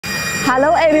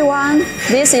Hello everyone,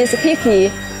 this is Kiki.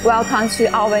 Welcome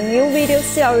to our new video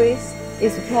series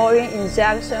exploring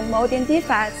injection molding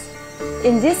defects.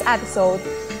 In this episode,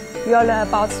 we'll learn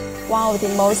about one of the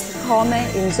most common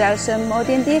injection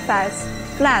molding defects,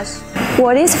 flash.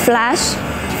 What is flash?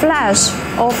 Flash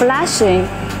or flashing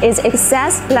is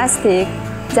excess plastic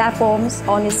that forms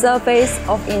on the surface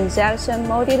of injection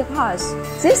molded parts.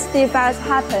 This defect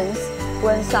happens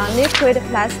when some liquid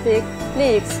plastic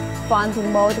leaks from the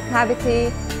mold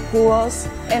cavity, cools,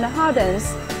 and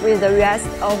hardens with the rest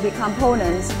of the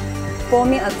components,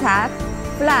 forming a tap,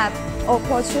 flap, or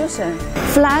protrusion.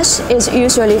 Flash is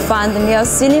usually found near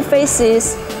sealing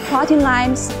faces, parting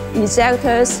lines,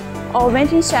 ejectors, or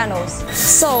venting channels.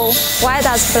 So, why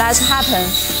does flash happen?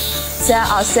 There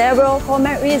are several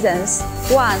common reasons.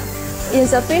 1.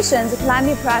 Insufficient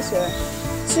climbing pressure.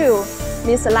 2.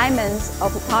 Misalignment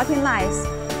of parting lines.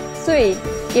 3.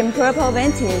 Improper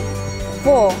venting.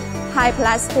 4. High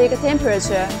plastic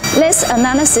temperature. Let's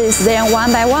analyze them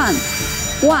one by one.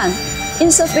 1.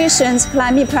 Insufficient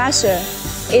climbing pressure.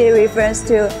 It refers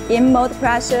to in-mold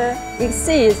pressure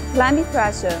exceeds climbing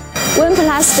pressure. When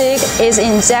plastic is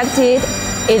injected,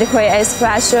 it creates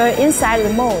pressure inside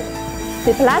the mold.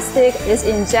 The plastic is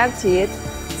injected,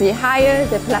 the higher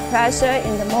the pressure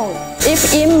in the mold.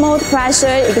 If in-mold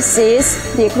pressure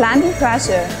exceeds the climbing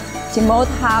pressure, the mold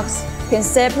halves can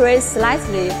separate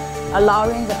slightly,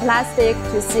 allowing the plastic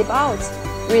to seep out,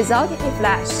 resulting in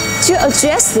flash. To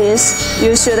address this,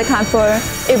 you should confirm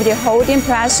if the holding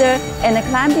pressure and the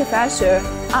climbing pressure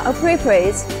are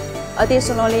appropriate.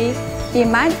 Additionally, be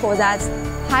mindful that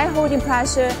high holding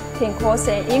pressure can cause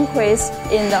an increase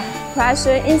in the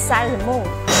pressure inside the mold.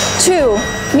 2.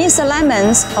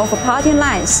 Misalignment of parting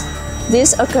lines.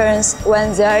 This occurs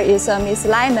when there is a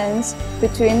misalignment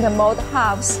between the mold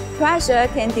halves. Pressure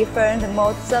can deform the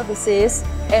mold surfaces,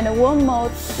 and one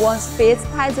mold won't fit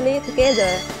tightly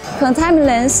together.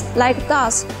 Contaminants like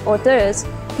dust or dirt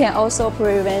can also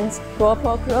prevent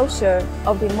proper closure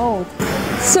of the mold.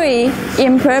 3.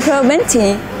 Improper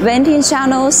venting. Venting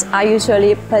channels are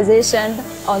usually positioned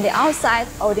on the outside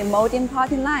of the molding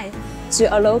parting line to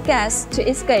allow gas to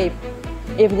escape.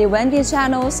 If the venting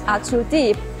channels are too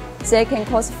deep, they can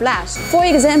cause flash. For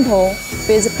example,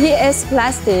 with PS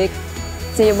plastic,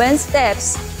 the vent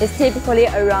depth is typically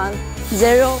around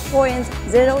 0.02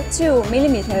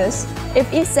 mm.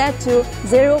 If it's set to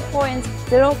 0.04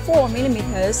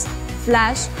 mm,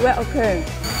 flash will occur.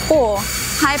 4.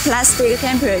 High plastic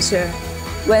temperature.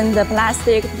 When the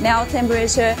plastic melt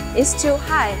temperature is too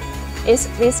high, its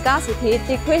viscosity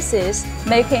decreases,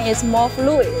 making it more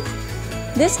fluid.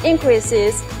 This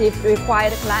increases the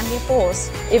required climbing force.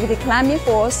 If the climbing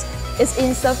force is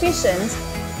insufficient,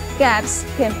 gaps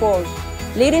can form,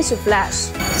 leading to flash.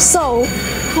 So,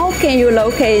 how can you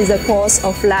locate the cause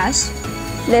of flash?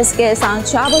 Let's get some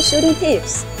troubleshooting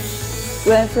tips.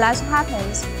 When flash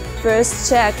happens, first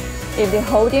check if the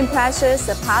holding pressure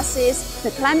surpasses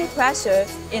the climbing pressure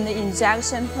in the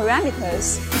injection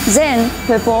parameters. Then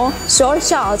perform short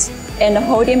shots and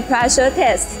holding pressure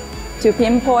tests to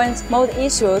pinpoint mold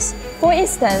issues. For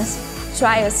instance,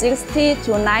 try a 60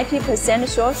 to 90%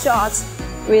 short shot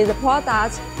with the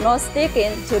product not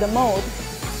sticking to the mold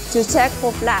to check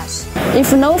for flash.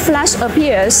 If no flash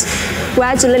appears,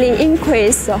 gradually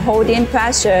increase the holding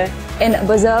pressure and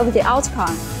observe the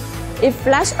outcome. If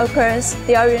flash occurs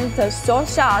during the short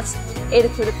shots,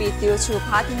 it could be due to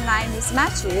parting line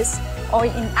mismatches or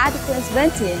inadequate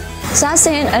venting. That's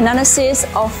an analysis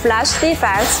of flash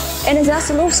defects and their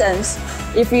solutions.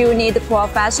 If you need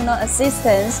professional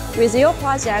assistance with your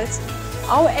project,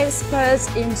 our expert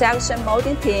injection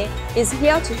molding team is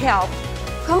here to help.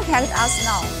 Contact us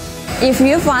now. If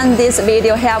you found this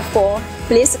video helpful,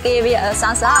 please give it a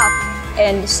thumbs up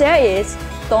and share it.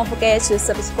 Don't forget to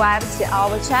subscribe to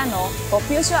our channel for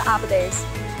future updates.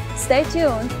 Stay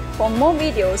tuned for more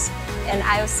videos, and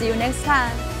I'll see you next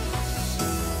time.